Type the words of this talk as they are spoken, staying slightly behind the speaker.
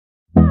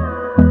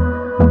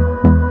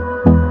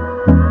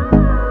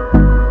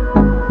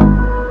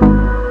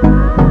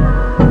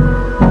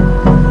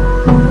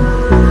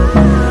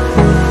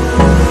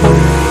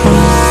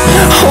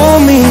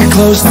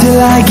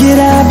I get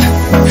up,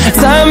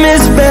 time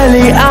is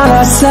barely on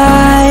our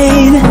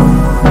side.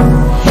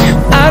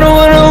 I don't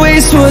wanna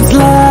waste what's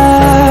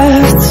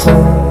left.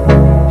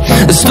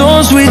 The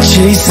storms we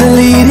chase are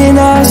leading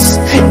us,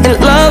 and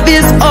love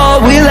is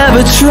all we'll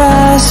ever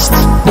trust.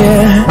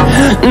 Yeah,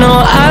 no,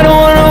 I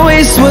don't wanna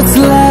waste what's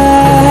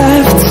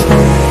left.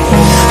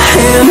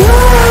 And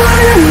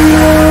on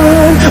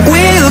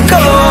we'll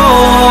go,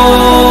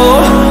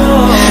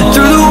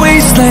 through the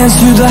wastelands,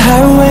 through the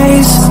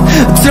highways,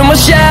 till my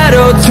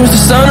shadow turns to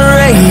sun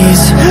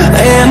rays.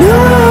 And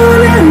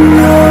on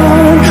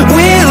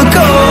we'll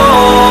go,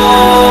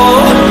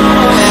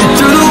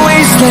 through the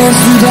wastelands,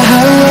 through the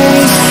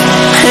highways,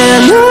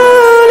 and on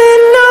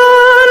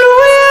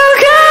we'll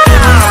go.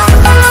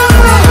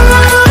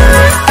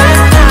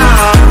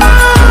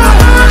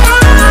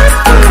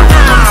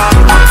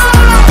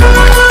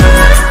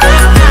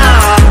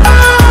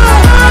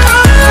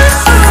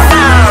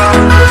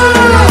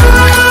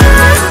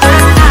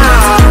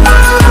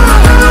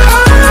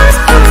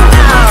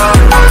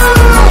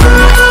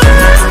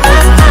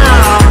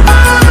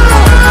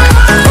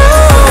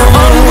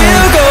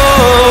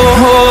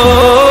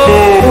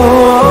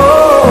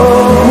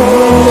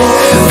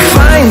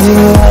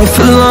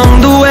 Along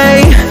the way,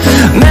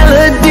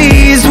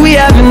 melodies we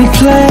haven't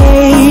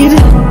played.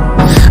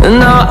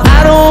 No, I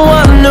don't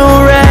want no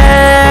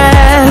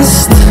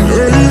rest.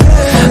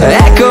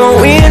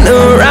 Echoing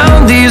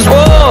around these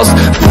walls,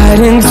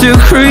 fighting to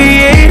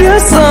create a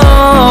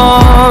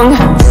song.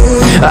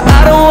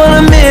 I don't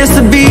wanna miss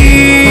a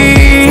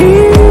beat.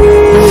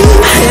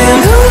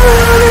 And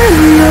on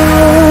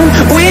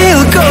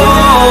we'll go,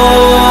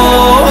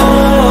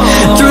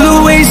 through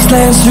the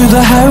wastelands, through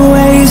the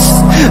highways,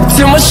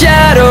 till my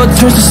shadow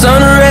turns to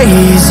sun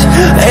rays.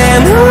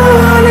 And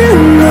on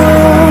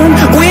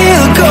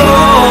we'll go,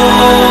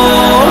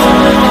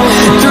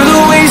 through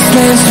the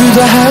wastelands, through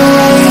the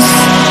highways,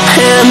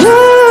 and on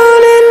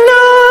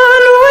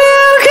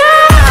we'll go.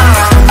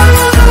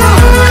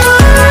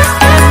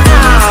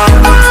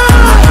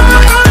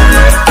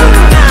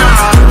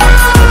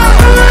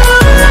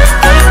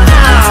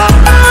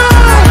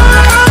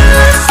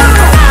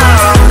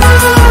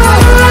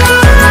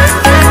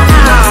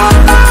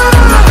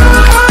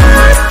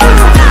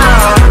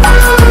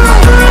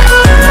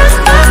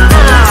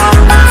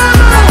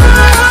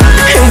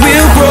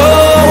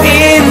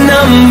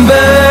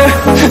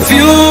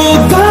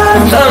 Fueled by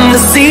them to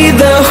see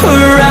the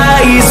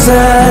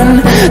horizon,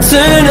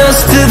 turn us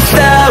to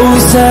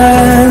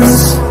thousands,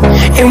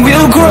 and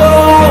we'll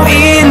grow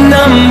in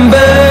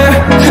number.